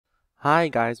Hi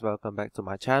guys, welcome back to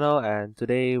my channel, and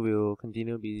today we'll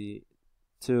continue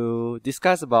to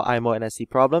discuss about IMO and SC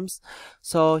problems.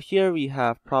 So here we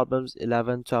have problems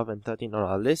 11, 12 and 13 on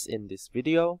our list in this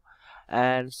video.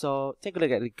 And so take a look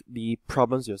at the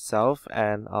problems yourself,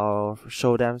 and I'll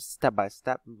show them step by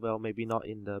step. Well, maybe not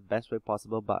in the best way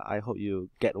possible, but I hope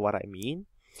you get what I mean.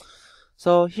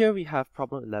 So here we have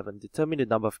problem 11. Determine the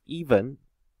number of even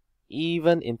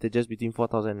integers between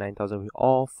 4000 and 9000 with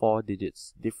all 4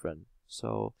 digits different.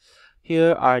 So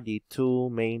here are the two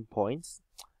main points.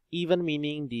 Even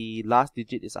meaning the last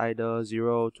digit is either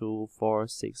 0, 2, 4,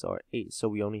 6 or 8. So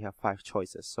we only have 5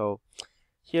 choices. So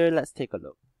here let's take a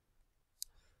look.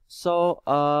 So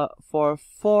for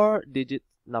 4 digit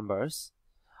numbers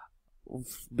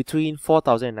between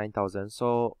 4000 and 9000.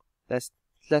 So let's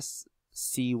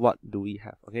see what do we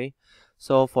have. Okay,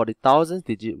 so for the thousandth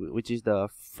digit, which is the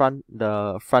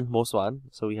frontmost one,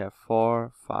 so we have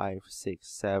 4, 5, 6,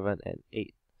 7 and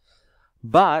 8.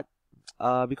 But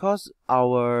because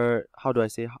our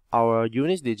our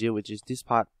units digit, which is this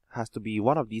part, has to be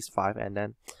one of these 5, and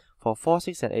then for 4,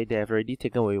 6 and 8 they have already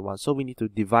taken away 1, so we need to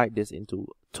divide this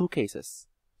into 2 cases.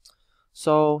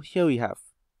 So here we have,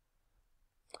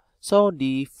 so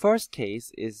the first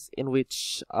case is in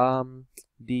which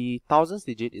the thousandth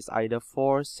digit is either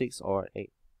 4, 6 or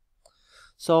 8.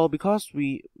 So because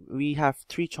we have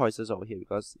 3 choices over here,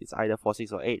 because it's either 4,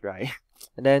 6 or 8, right?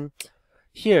 And then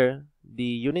here the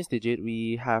units digit,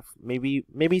 we have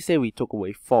maybe say we took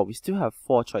away 4, we still have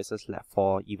 4 choices left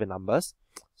for even numbers,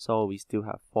 so we still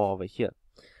have 4 over here.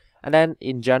 And then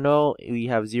in general we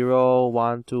have 0,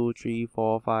 1, 2, 3,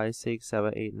 4, 5, 6,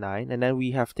 7, 8, 9, and then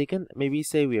we have taken, maybe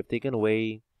say we have taken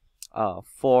away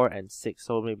 4 and 6,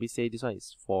 so maybe say this one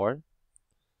is 4.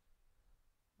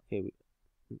 Okay,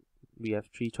 we have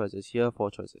 3 choices here, 4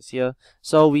 choices here,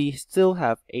 so we still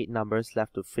have 8 numbers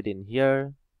left to fit in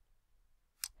here.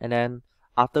 And then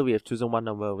after we have chosen one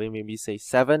number, we maybe say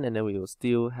 7, and then we will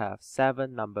still have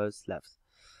 7 numbers left.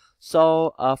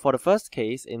 So for the first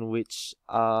case, in which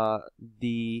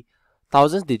the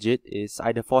thousandth digit is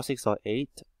either 4, 6 or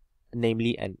 8,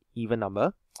 namely an even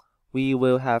number, we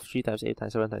will have 3 times 8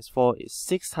 times 7 times 4 is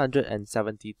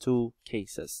 672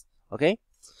 cases. Okay,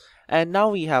 and now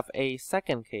we have a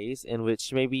second case in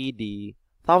which maybe the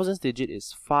thousandth digit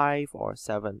is 5 or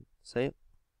 7.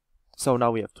 So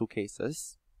now we have 2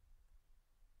 cases.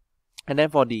 And then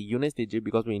for the units digit,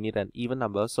 because we need an even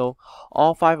number, so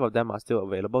all 5 of them are still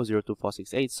available, 0, 2, 4,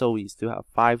 6, 8, so we still have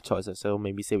 5 choices, so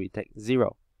maybe say we take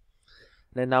 0.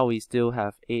 Then now we still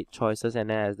have 8 choices, and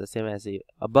then as the same as the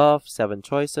above, 7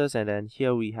 choices, and then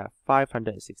here we have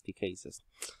 560 cases.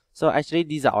 So actually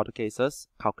these are all the cases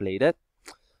calculated,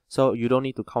 so you don't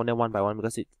need to count them one by one,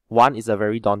 because 1 is a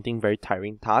very daunting, very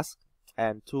tiring task,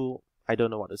 and 2, I don't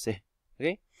know what to say.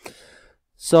 Okay,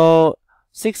 so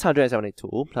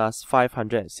 672 plus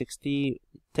 560,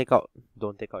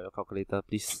 don't take out your calculator,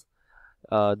 please.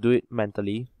 Do it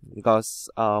mentally, because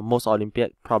most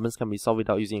Olympiad problems can be solved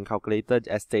without using a calculator,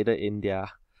 as stated in their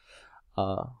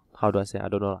how do I say, I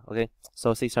don't know. Okay,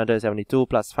 so 672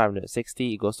 plus 560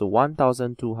 equals to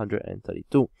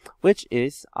 1232, which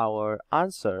is our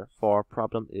answer for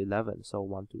problem 11. So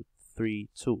 1, 2, 3,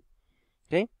 2.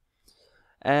 Okay,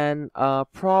 and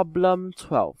problem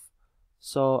 12.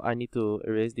 So I need to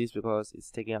erase this because it's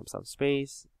taking up some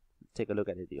space. Take a look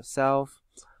at it yourself.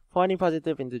 For any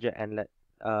positive integer and let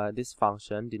this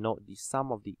function denote the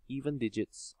sum of the even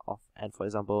digits of n. For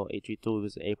example, a32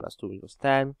 equals a plus 2 equals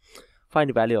 10. Find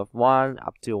the value of 1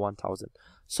 up to 1000.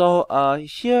 So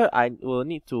here I will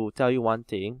need to tell you one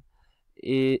thing.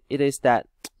 It is that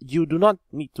you do not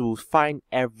need to find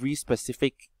every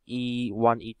specific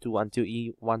E1, E2 until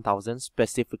E1000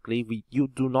 specifically. You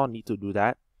do not need to do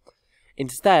that.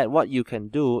 Instead, what you can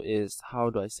do is, how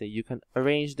do I say, you can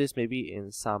arrange this maybe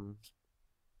in some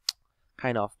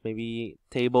kind of maybe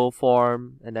table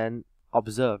form and then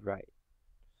observe, right?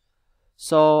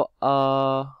 So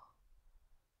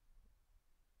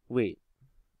wait,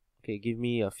 okay, give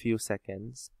me a few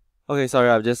seconds. Okay, sorry,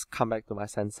 I've just come back to my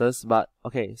senses, but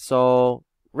okay, so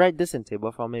write this in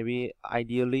table form, maybe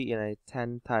ideally in a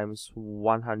 10 times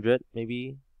 100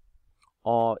 maybe.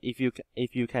 Or if you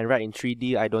can write in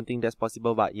 3D, I don't think that's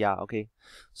possible, but yeah, okay.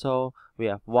 So we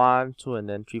have 1, 2, and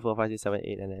then 3, 4, 5, 6, 7,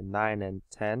 8, and then 9 and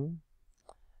 10,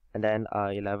 and then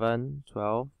 11,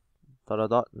 12, ...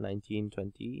 19,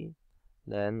 20.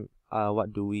 Then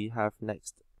what do we have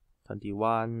next?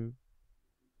 21,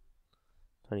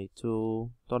 22, ...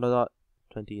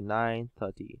 29,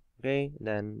 30. Okay,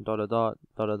 then ...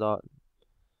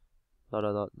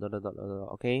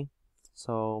 Okay.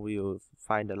 So we will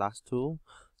find the last two.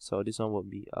 So this one will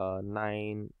be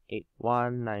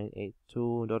 981,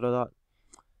 982, dot dot dot,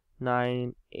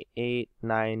 988,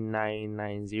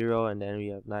 9990, and then we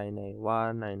have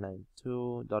 991,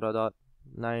 992, dot dot dot,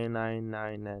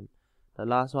 999, and the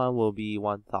last one will be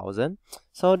 1000.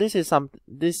 So this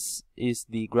is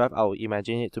the graph I would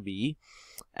imagine it to be.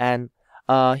 And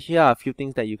here are a few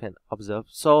things that you can observe.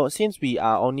 So since we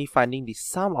are only finding the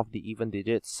sum of the even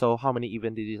digits, so how many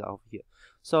even digits are over here?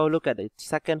 So look at the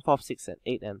 2nd, 4th, 6th, and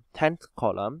 8th and 10th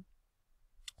column.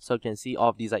 So you can see all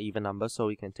of these are even numbers, so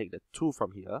we can take the 2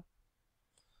 from here.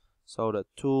 So the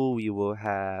 2 we will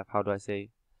have, how do I say?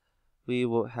 We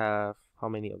will have how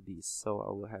many of these? So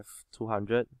I will have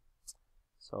 200.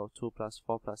 So 2 plus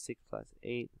 4 plus 6 plus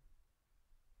 8.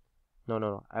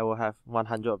 No. I will have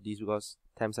 100 of these because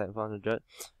 10 times 100.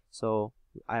 So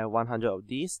I have 100 of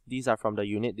these. These are from the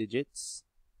unit digits.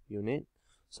 Unit.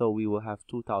 So we will have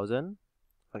 2000.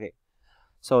 Okay.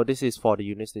 So this is for the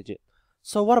units digit.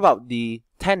 So what about the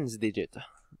tens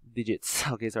digits?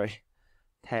 Okay, sorry.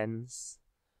 Tens.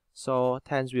 So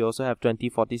tens we also have 20,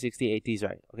 40, 60, 80s,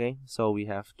 right? Okay. So we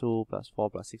have 2 plus 4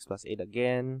 plus 6 plus 8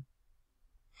 again.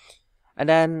 And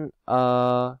then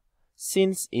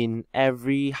since in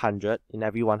every 100,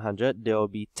 there will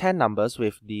be 10 numbers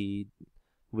with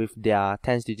their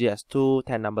tens digit as 2,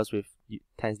 10 numbers with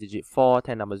tens digit 4,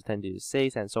 10 numbers with tens digit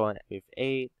 6, and so on with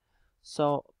 8.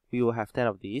 So we will have 10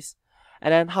 of these.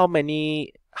 And then how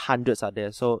many hundreds are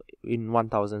there? So in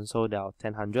 1000, so there are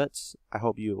 10 hundreds. I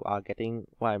hope you are getting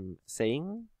what I'm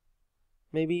saying.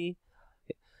 Maybe.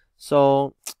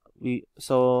 So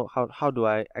how do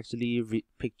I actually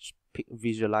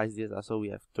visualize this? So we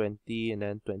have 20 and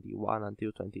then 21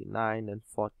 until 29, then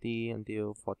 40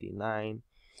 until 49,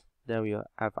 then we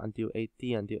have until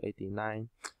 80 until 89.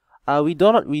 We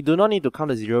do not need to count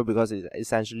the 0 because it's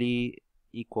essentially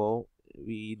equal.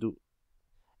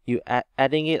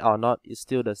 Adding it or not is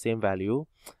still the same value.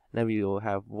 Then we will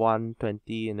have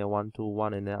 120 and then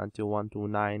 121 and then until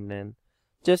 129, then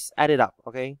just add it up.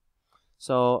 Okay,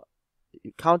 so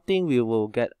counting we will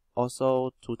get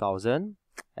also 2000.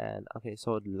 And okay,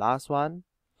 so the last one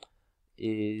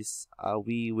is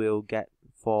we will get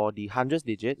for the hundreds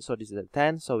digit. So this is a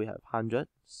 10, so we have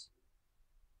hundreds.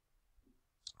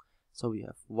 So we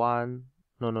have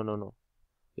no.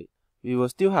 Wait, we will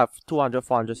still have 200,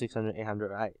 400, 600,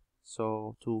 800, right?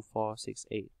 So 2, 4, 6,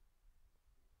 8.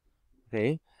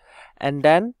 Okay, and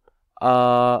then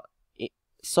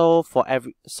so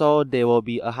there will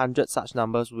be 100 such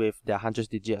numbers with their hundreds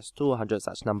digit as 2, 100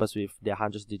 such numbers with their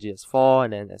hundreds digit as 4,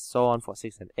 and then as so on for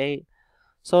 6 and 8.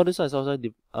 So this one is also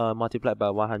multiplied by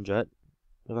 100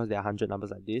 because there are 100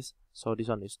 numbers like this. So this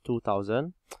one is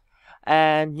 2000.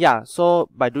 And yeah, so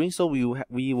by doing so,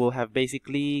 we will have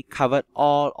basically covered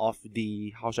all of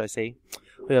the, how should I say?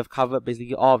 We have covered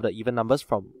basically all of the even numbers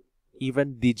from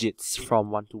even digits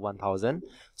from 1 to 1000.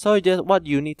 So just what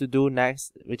you need to do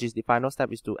next, which is the final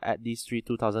step, is to add these 3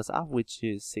 2000s up, which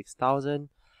is 6000.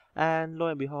 And lo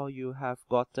and behold, you have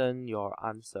gotten your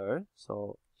answer.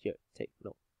 So here, take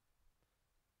note.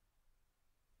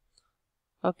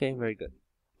 Okay, very good.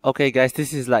 Okay guys,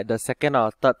 this is like the second or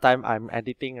third time I'm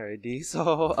editing already.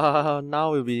 So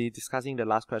now we'll be discussing the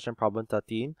last question, problem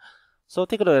 13. So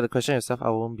take a look at the question yourself.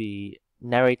 I won't be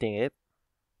narrating it.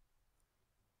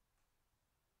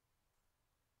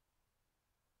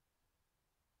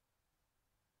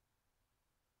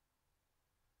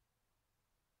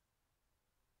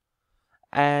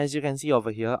 As you can see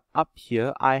over here, up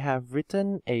here, I have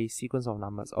written a sequence of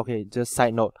numbers. Okay, just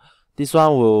side note, this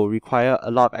one will require a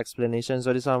lot of explanation,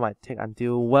 so this one might take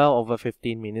until well over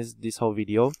 15 minutes, this whole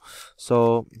video.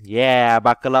 So yeah,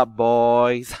 buckle up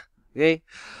boys. Okay,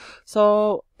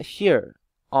 so here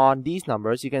on these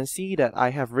numbers, you can see that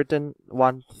I have written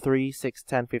 1, 3, 6,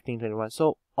 10, 15, 21.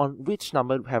 So on which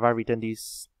number have I written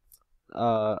these,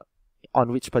 on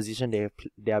which position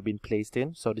they have been placed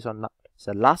in? So this one is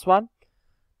the last one,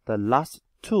 the last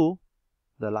 2,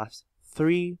 the last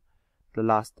 3, the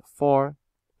last 4,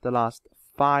 the last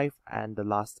 5, and the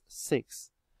last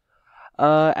 6.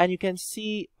 And you can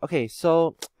see, okay,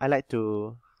 so I like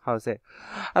to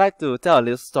tell a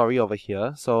little story over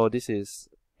here. So this is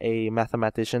a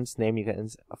mathematician's name. You can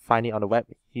find it on the web.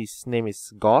 His name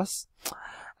is Gauss.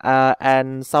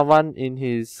 And someone in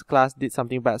his class did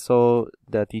something bad, so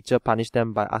the teacher punished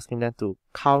them by asking them to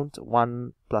count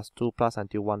 1 plus 2 plus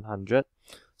until 100.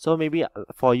 So maybe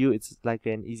for you it's like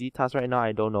an easy task right now,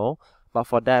 I don't know. But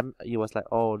for them, it was like,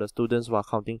 oh, the students were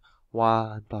counting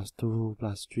 1 plus 2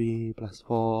 plus 3 plus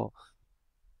 4.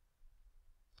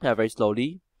 Yeah, very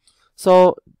slowly.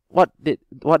 So what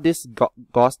this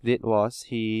Gauss did was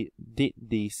he did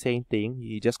the same thing.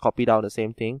 He just copied out the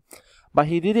same thing, but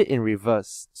he did it in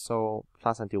reverse, so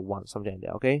plus until 1, something like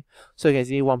that, okay? So you can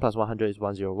see 1 plus 100 is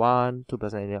 101, 2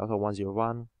 plus 99 also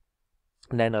 101,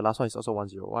 and then the last one is also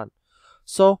 101.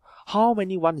 So how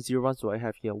many 101s do I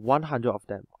have here? 100 of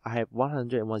them. I have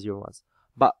 100 and 101s.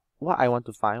 But what I want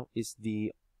to find is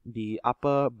the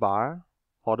upper bar,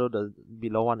 although the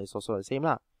below one is also the same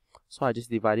lah. So I just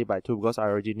divide it by 2 because I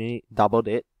originally doubled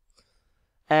it.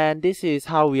 And this is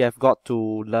how we have got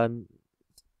to learn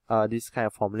this kind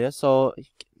of formula. So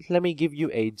let me give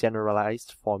you a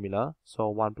generalized formula. So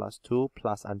 1 plus 2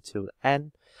 plus until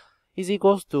n is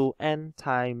equals to n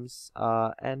times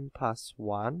n plus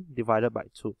 1 divided by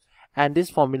 2. And this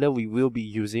formula we will be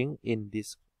using in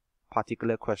this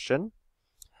particular question.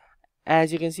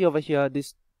 As you can see over here,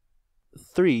 this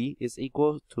 3 is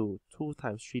equal to 2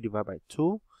 times 3 divided by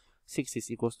 2. 6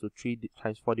 is equals to 3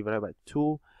 times 4 divided by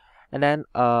 2. And then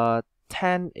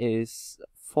 10 is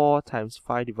 4 times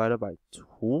 5 divided by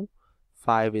 2.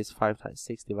 5 is 5 times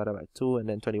 6 divided by 2. And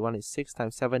then 21 is 6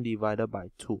 times 7 divided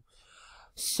by 2.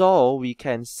 So we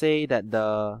can say that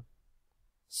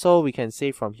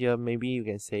from here, maybe you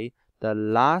can say the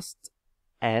last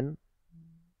n,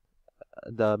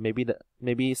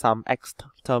 maybe some x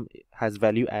term has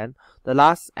value n. The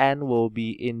last n will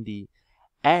be in the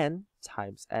n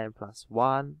times n plus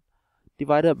 1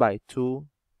 divided by 2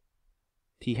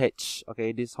 th.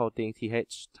 Okay, this whole thing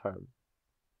th term.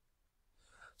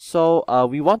 So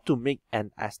we want to make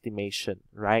an estimation,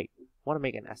 right? Want to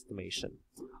make an estimation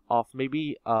of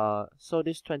maybe so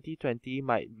this 2020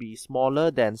 might be smaller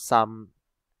than some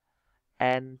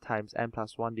n times n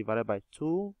plus 1 divided by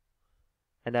 2,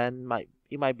 and then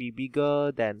it might be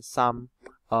bigger than some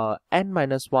n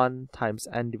minus 1 times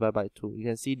n divided by 2. You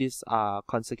can see these are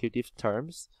consecutive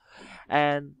terms.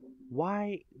 And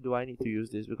why do I need to use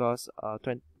this? Because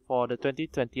for the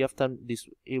 2020th term,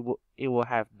 it will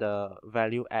have the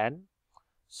value n,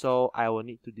 so I will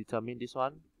need to determine this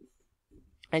one.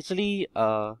 Actually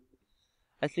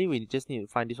we just need to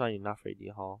find this one enough already,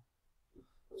 huh?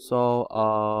 So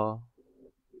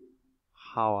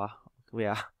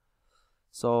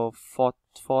so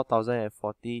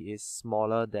 4040 is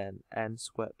smaller than n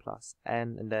squared plus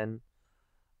n, and then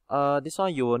this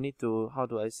one you will need to, how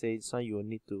do I say, this one you will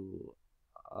need to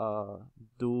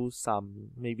do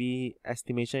some maybe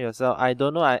estimation yourself. I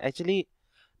don't know.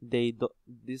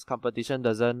 This competition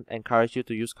doesn't encourage you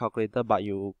to use calculator, but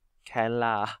you can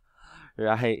lah,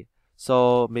 right?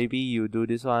 So maybe you do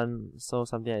this one, so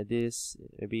something like this,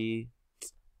 maybe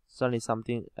this one is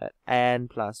something at n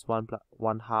plus 1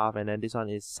 half, and then this one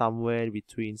is somewhere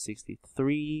between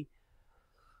 63.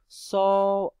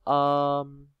 So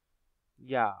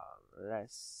yeah,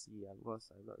 let's see,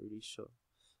 because I'm not really sure.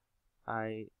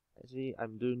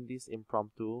 I'm doing this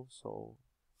impromptu, so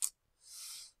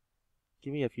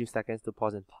give me a few seconds to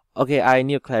pause and okay, I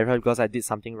need to clarify because I did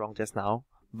something wrong just now.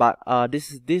 But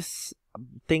this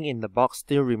thing in the box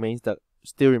still remains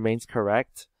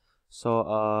correct.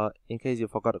 So in case you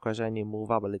forgot the question, I need to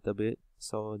move up a little bit.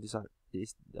 So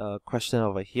this question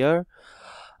over here.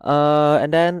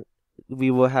 And then we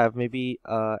will have maybe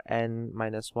n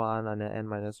minus 1 and then n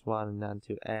minus 1 and then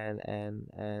until n and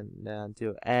then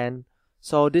until n.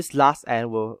 So this last n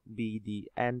will be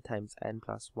the n times n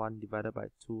plus 1 divided by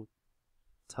 2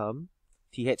 term,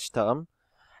 th term.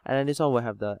 And then this one will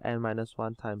have the n minus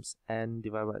 1 times n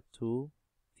divided by 2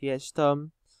 th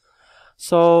term.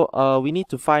 So we need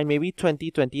to find maybe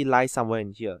 2020 lies somewhere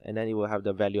in here, and then it will have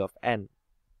the value of n.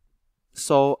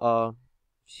 So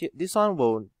this one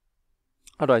will,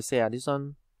 how do I say, this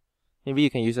one, maybe you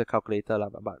can use a calculator lah,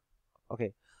 but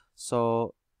okay.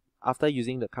 So after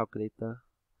using the calculator,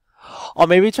 or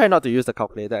maybe try not to use the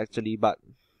calculator actually, but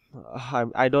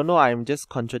I don't know, I'm just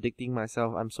contradicting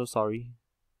myself, I'm so sorry.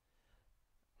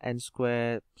 N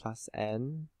squared plus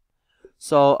n.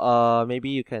 So maybe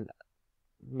you can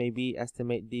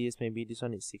estimate this, maybe this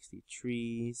one is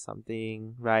 63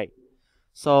 something, right?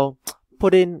 So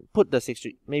put the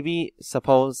 63, maybe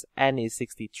suppose n is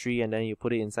 63 and then you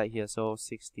put it inside here, so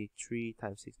 63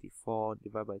 times 64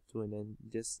 divided by 2, and then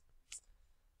just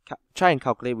try and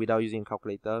calculate without using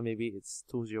calculator. Maybe it's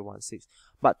 2016,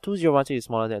 but 2016 is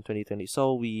smaller than 2020,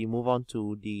 so we move on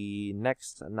to the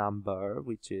next number,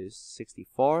 which is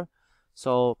 64.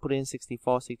 So put in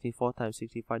 64 times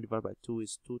 65 divided by 2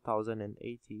 is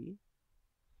 2080.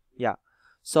 Yeah,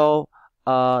 so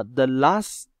the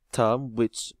last term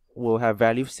which will have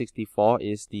value 64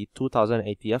 is the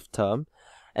 2080th term,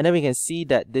 and then we can see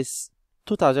that this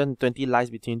 2020 lies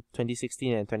between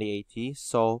 2016 and 2080.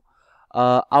 So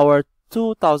our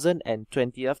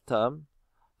 2020th term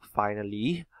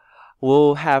finally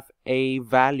will have a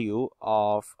value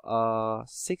of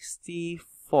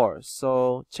 64 4.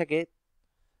 So check it,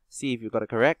 see if you got it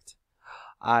correct.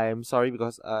 I'm sorry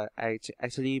because I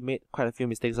actually made quite a few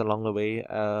mistakes along the way.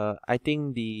 I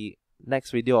think the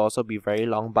next video will also be very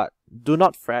long, but do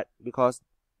not fret because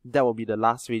that will be the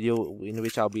last video in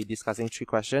which I'll be discussing 3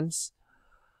 questions.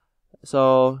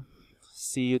 So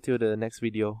see you till the next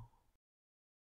video.